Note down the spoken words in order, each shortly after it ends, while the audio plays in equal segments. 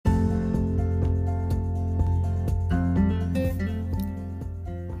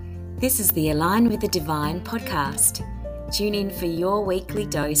This is the Align with the Divine podcast. Tune in for your weekly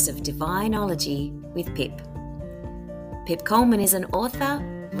dose of Divineology with Pip. Pip Coleman is an author,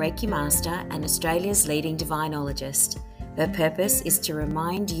 Reiki master, and Australia's leading divinologist. Her purpose is to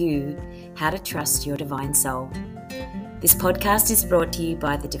remind you how to trust your divine soul. This podcast is brought to you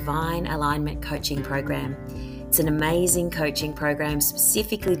by the Divine Alignment Coaching Program. It's an amazing coaching program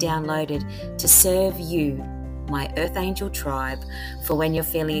specifically downloaded to serve you, my Earth Angel tribe, for when you're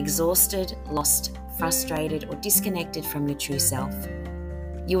feeling exhausted, lost, frustrated, or disconnected from your true self.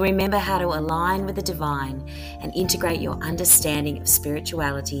 You'll remember how to align with the divine and integrate your understanding of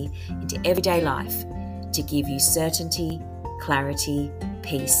spirituality into everyday life to give you certainty, clarity,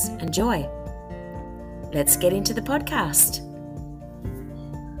 peace, and joy. Let's get into the podcast.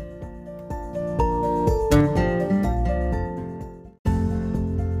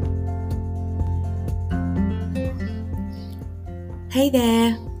 Hey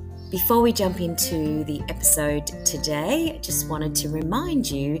there! Before we jump into the episode today, I just wanted to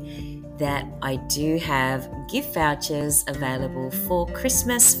remind you that I do have gift vouchers available for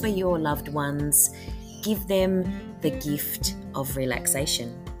Christmas for your loved ones. Give them the gift of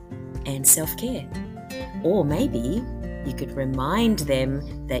relaxation and self-care. Or maybe you could remind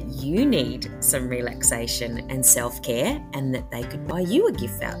them that you need some relaxation and self-care and that they could buy you a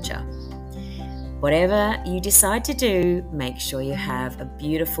gift voucher. Whatever you decide to do, make sure you have a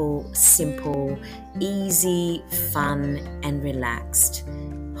beautiful, simple, easy, fun, and relaxed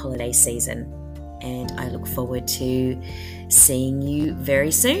holiday season. And I look forward to seeing you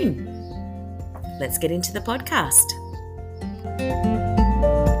very soon. Let's get into the podcast.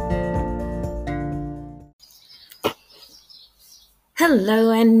 Hello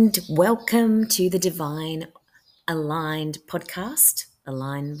and welcome to the Divine Aligned podcast.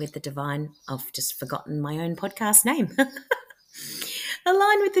 Align with the Divine. I've just forgotten my own podcast name.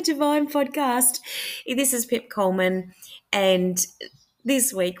 Align with the Divine podcast. This is Pip Coleman, and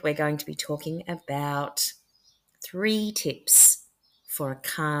this week we're going to be talking about 3 tips for a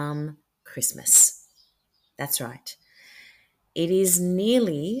calm Christmas. That's right. It is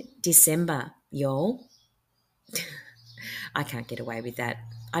nearly December, y'all. I can't get away with that.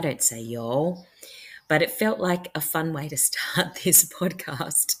 I don't say y'all. But it felt like a fun way to start this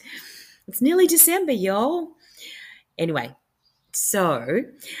podcast. It's nearly December, y'all. Anyway, so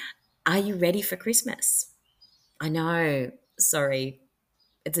are you ready for Christmas? I know, sorry,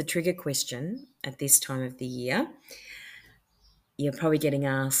 it's a trigger question at this time of the year. You're probably getting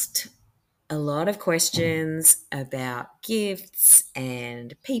asked a lot of questions about gifts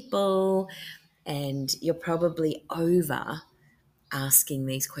and people, and you're probably over asking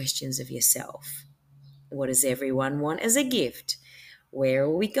these questions of yourself. What does everyone want as a gift? Where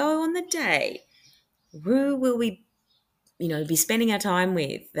will we go on the day? Who will we, be spending our time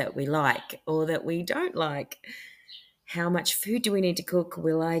with that we like or that we don't like? How much food do we need to cook?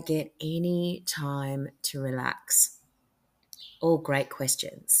 Will I get any time to relax? All great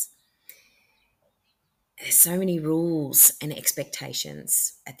questions. There's so many rules and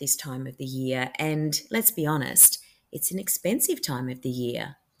expectations at this time of the year. And let's be honest, it's an expensive time of the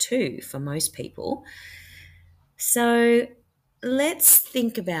year too for most people. So let's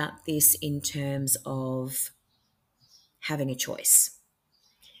think about this in terms of having a choice.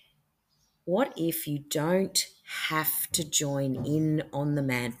 What if you don't have to join in on the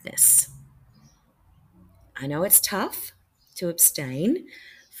madness? I know it's tough to abstain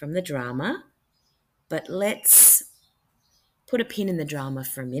from the drama, but let's put a pin in the drama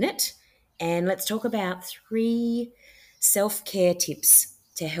for a minute and let's talk about 3 self-care tips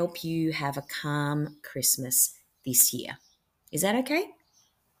to help you have a calm Christmas this year. Is that okay?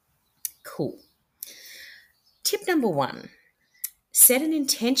 Cool. Tip number 1, set an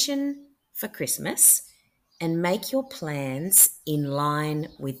intention for Christmas and make your plans in line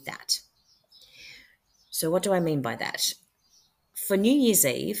with that. So what do I mean by that? For New Year's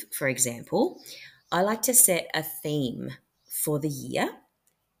Eve, for example, I like to set a theme for the year.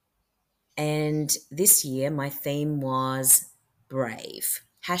 And this year, my theme was brave,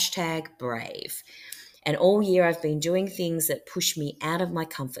 #brave. And all year I've been doing things that push me out of my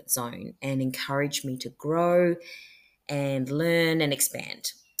comfort zone and encourage me to grow and learn and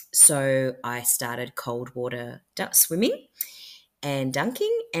expand. So I started cold water swimming and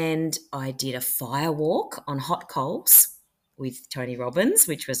dunking, and I did a fire walk on hot coals with Tony Robbins,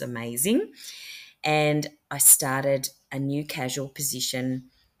 which was amazing. And I started a new casual position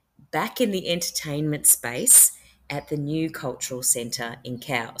back in the entertainment space at the new cultural centre in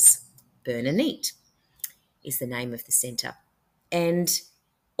Cowes. Burn and Eat is the name of the centre. And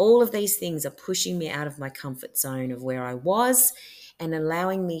all of these things are pushing me out of my comfort zone of where I was and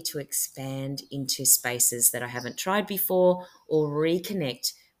allowing me to expand into spaces that I haven't tried before or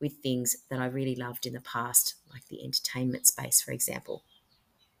reconnect with things that I really loved in the past, like the entertainment space, for example.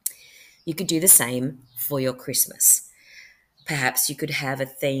 You could do the same for your Christmas. Perhaps you could have a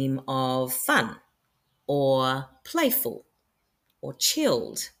theme of fun or playful or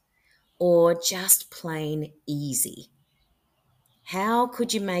chilled or just plain easy. How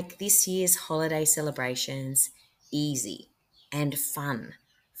could you make this year's holiday celebrations easy and fun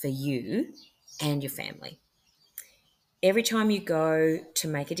for you and your family? Every time you go to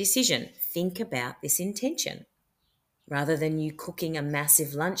make a decision, think about this intention. Rather than you cooking a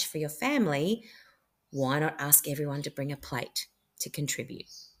massive lunch for your family, why not ask everyone to bring a plate to contribute?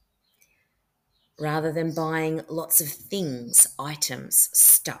 Rather than buying lots of things, items,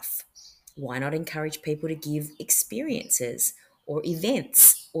 stuff, why not encourage people to give experiences or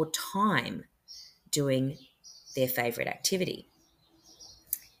events or time doing their favorite activity?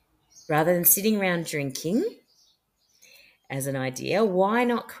 Rather than sitting around drinking, as an idea, why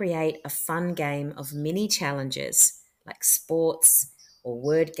not create a fun game of mini challenges like sports or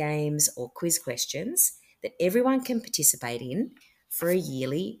word games or quiz questions that everyone can participate in for a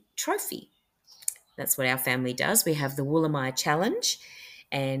yearly trophy? That's what our family does. We have the Woolamaya Challenge,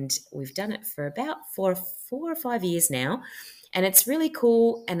 and we've done it for about four or 5 years now. And it's really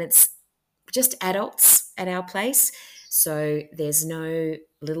cool, and it's just adults at our place. So there's no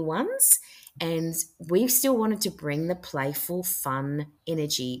little ones. And we still wanted to bring the playful, fun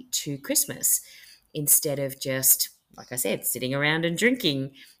energy to Christmas instead of just, like I said, sitting around and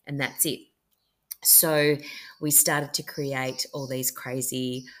drinking and that's it. So we started to create all these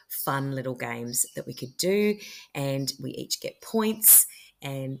crazy, fun little games that we could do, and we each get points.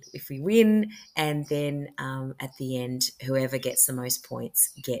 And if we win, and then at the end, whoever gets the most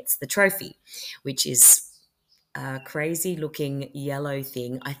points gets the trophy, which is a crazy looking yellow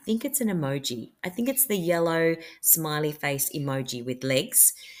thing. I think it's an emoji. I think it's the yellow smiley face emoji with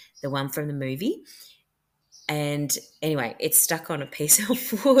legs, the one from the movie. And anyway, it's stuck on a piece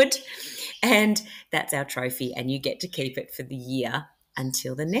of wood, and that's our trophy. And you get to keep it for the year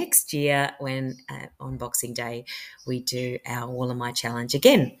until the next year when on Boxing Day we do our Woolamai Challenge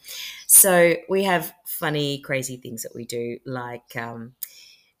again. So we have funny, crazy things that we do, like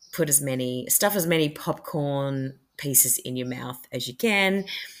stuff as many popcorn pieces in your mouth as you can.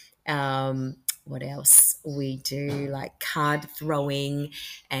 What else? We do like card throwing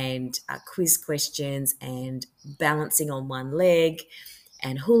and quiz questions and balancing on one leg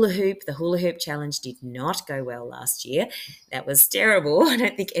and hula hoop. The hula hoop challenge did not go well last year. That was terrible. I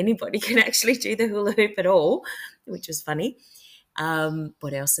don't think anybody can actually do the hula hoop at all, which was funny.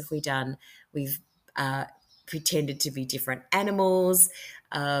 What else have we done? We've pretended to be different animals.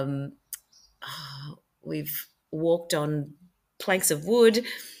 We've walked on planks of wood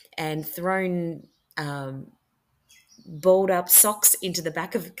and thrown balled up socks into the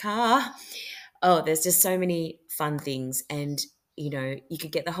back of the car. Oh, there's just so many fun things. And, you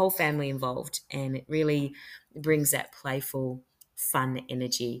could get the whole family involved, and it really brings that playful, fun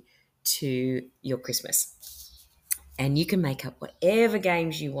energy to your Christmas. And you can make up whatever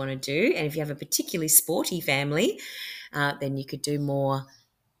games you want to do. And if you have a particularly sporty family, then you could do more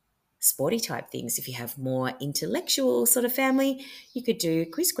sporty type things. If you have more intellectual sort of family, you could do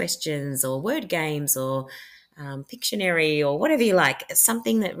quiz questions or word games or Pictionary or whatever you like.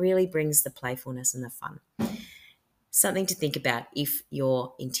 Something that really brings the playfulness and the fun. Something to think about if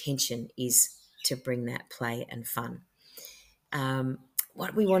your intention is to bring that play and fun.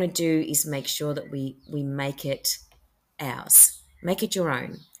 What we want to do is make sure that we make it ours, make it your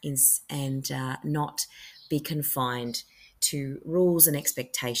own, and not be confined to rules and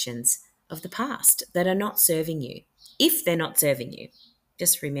expectations of the past that are not serving you. If they're not serving you,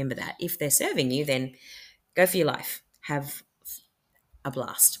 just remember that. If they're serving you, then go for your life. Have a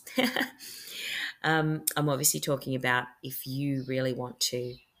blast. I'm obviously talking about if you really want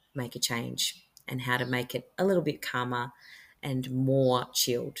to make a change and how to make it a little bit calmer and more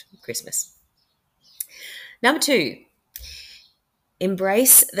chilled Christmas. Number 2,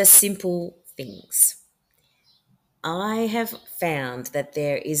 embrace the simple things. I have found that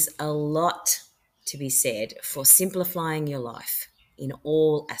there is a lot to be said for simplifying your life in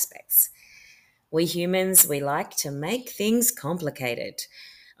all aspects. We humans, we like to make things complicated.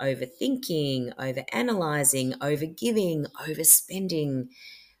 Overthinking, overanalyzing, overgiving, overspending.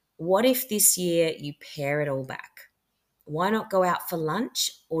 What if this year you pare it all back? Why not go out for lunch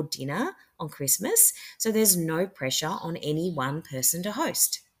or dinner on Christmas so there's no pressure on any one person to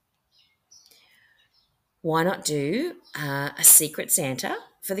host? Why not do a secret Santa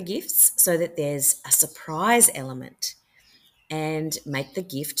for the gifts so that there's a surprise element? and make the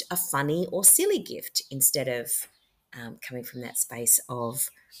gift a funny or silly gift instead of coming from that space of,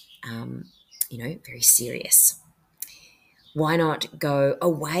 very serious. Why not go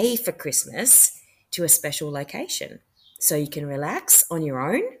away for Christmas to a special location so you can relax on your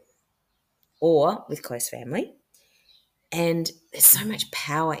own or with close family? And there's so much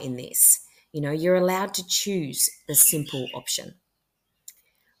power in this. You're allowed to choose the simple option.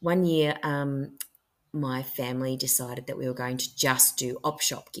 One year, my family decided that we were going to just do op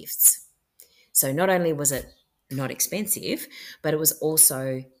shop gifts. So not only was it not expensive, but it was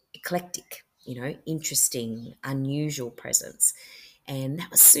also eclectic, interesting, unusual presents. And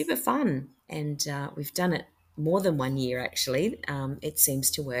that was super fun. And we've done it more than 1 year, actually. It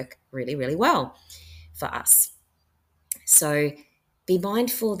seems to work really, really well for us. So be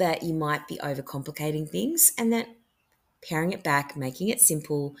mindful that you might be overcomplicating things and that paring it back, making it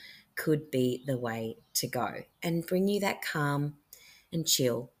simple could be the way to go and bring you that calm and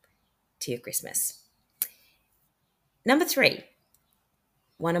chill to your Christmas. Number 3,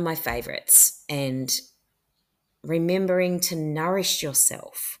 one of my favorites, and remembering to nourish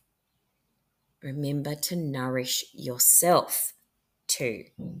yourself. Remember to nourish yourself too.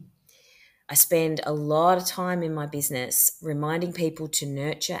 I spend a lot of time in my business reminding people to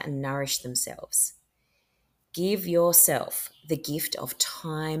nurture and nourish themselves. Give yourself the gift of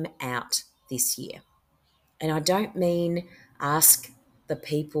time out this year. And I don't mean ask the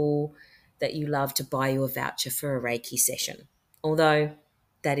people that you love to buy you a voucher for a Reiki session, although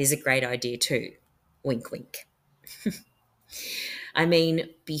that is a great idea too. Wink, wink. I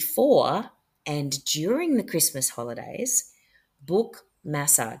mean, before and during the Christmas holidays, book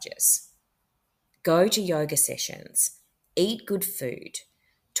massages, go to yoga sessions, eat good food,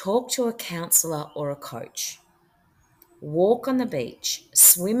 talk to a counselor or a coach, walk on the beach,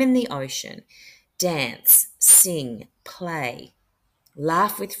 swim in the ocean, dance, sing, play,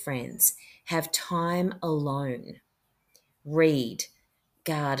 laugh with friends, have time alone, read,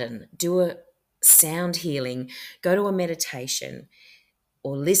 garden, do a sound healing, go to a meditation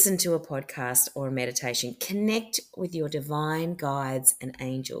or listen to a podcast or a meditation. Connect with your divine guides and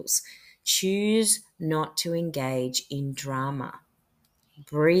angels. Choose not to engage in drama.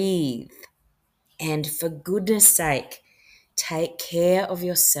 Breathe. And for goodness sake, take care of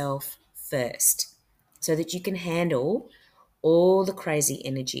yourself first so that you can handle all the crazy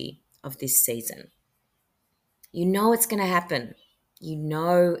energy of this season. You know it's going to happen. You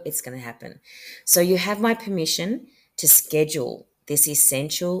know it's going to happen. So you have my permission to schedule this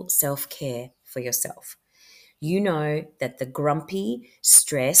essential self-care for yourself. You know that the grumpy,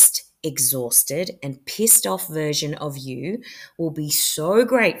 stressed, exhausted, and pissed off version of you will be so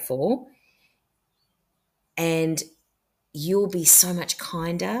grateful, and you'll be so much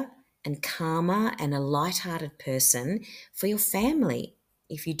kinder and calmer and a light-hearted person for your family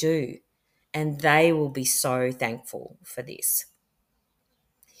if you do. And they will be so thankful for this.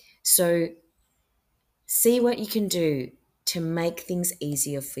 So see what you can do to make things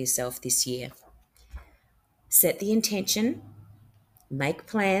easier for yourself this year. Set the intention, make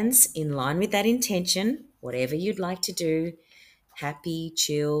plans in line with that intention, whatever you'd like to do, happy,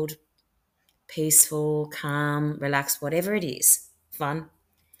 chilled, peaceful, calm, relaxed, whatever it is, fun.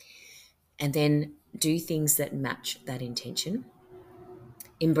 And then do things that match that intention.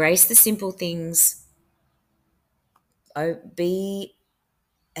 Embrace the simple things. Be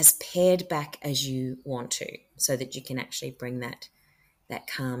as pared back as you want to so that you can actually bring that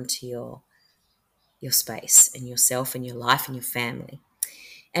calm to your space and yourself and your life and your family.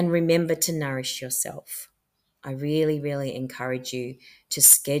 And remember to nourish yourself. I really, really encourage you to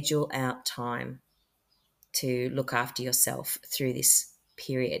schedule out time to look after yourself through this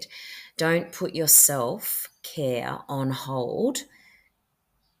period. Don't put your self-care on hold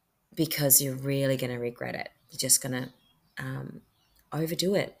because you're really going to regret it. You're just going to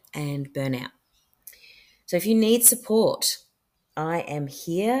overdo it and burn out. So if you need support, I am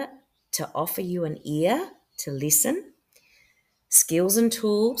here to offer you an ear to listen, skills and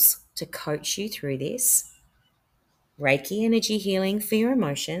tools to coach you through this, Reiki energy healing for your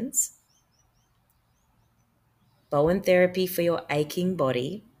emotions, Bowen therapy for your aching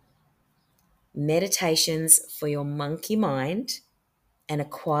body, meditations for your monkey mind, and a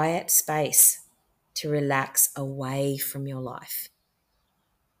quiet space to relax away from your life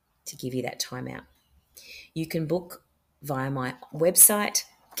to give you that time out. You can book via my website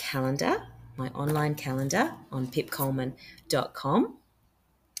calendar, my online calendar on pipcoleman.com.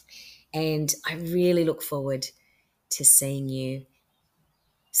 And I really look forward to seeing you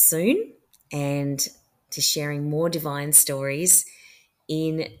soon and to sharing more divine stories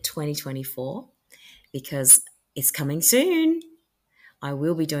in 2024, because It's coming soon. I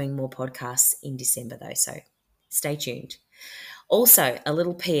will be doing more podcasts in December though, so stay tuned. Also, a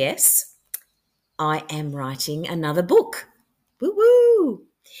little PS, I am writing another book. Woo woo!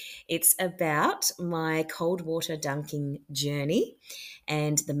 It's about my cold water dunking journey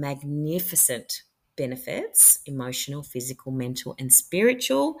and the magnificent benefits, emotional, physical, mental, and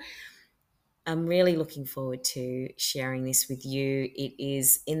spiritual. I'm really looking forward to sharing this with you. It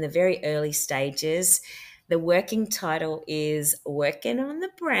is in the very early stages. The working title is Working on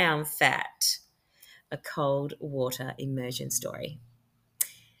the Brown Fat, a cold water immersion story.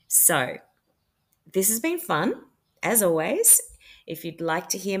 So, this has been fun, as always. If you'd like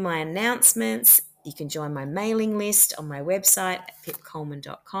to hear my announcements, you can join my mailing list on my website at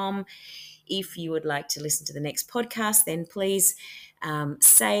pipcoleman.com. If you would like to listen to the next podcast, then please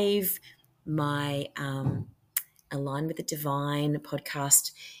save my Align with the Divine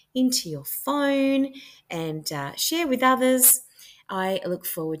podcast into your phone and share with others. I look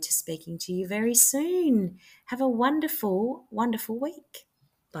forward to speaking to you very soon. Have a wonderful, wonderful week.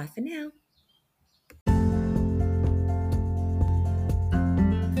 Bye for now.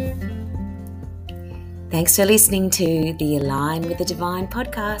 Thanks for listening to the Align with the Divine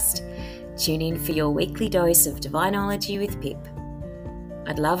podcast. Tune in for your weekly dose of Divinology with Pip.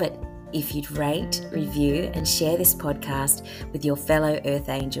 I'd love it if you'd rate, review, and share this podcast with your fellow Earth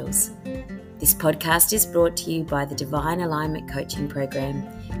Angels. This podcast is brought to you by the Divine Alignment Coaching Program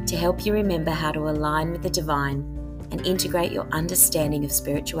to help you remember how to align with the divine and integrate your understanding of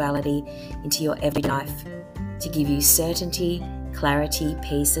spirituality into your everyday life to give you certainty, clarity,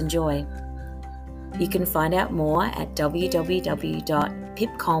 peace, and joy. You can find out more at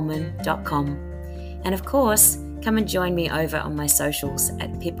www.pipcoleman.com. And of course, come and join me over on my socials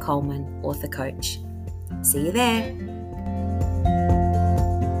at Pip Coleman, Author Coach. See you there.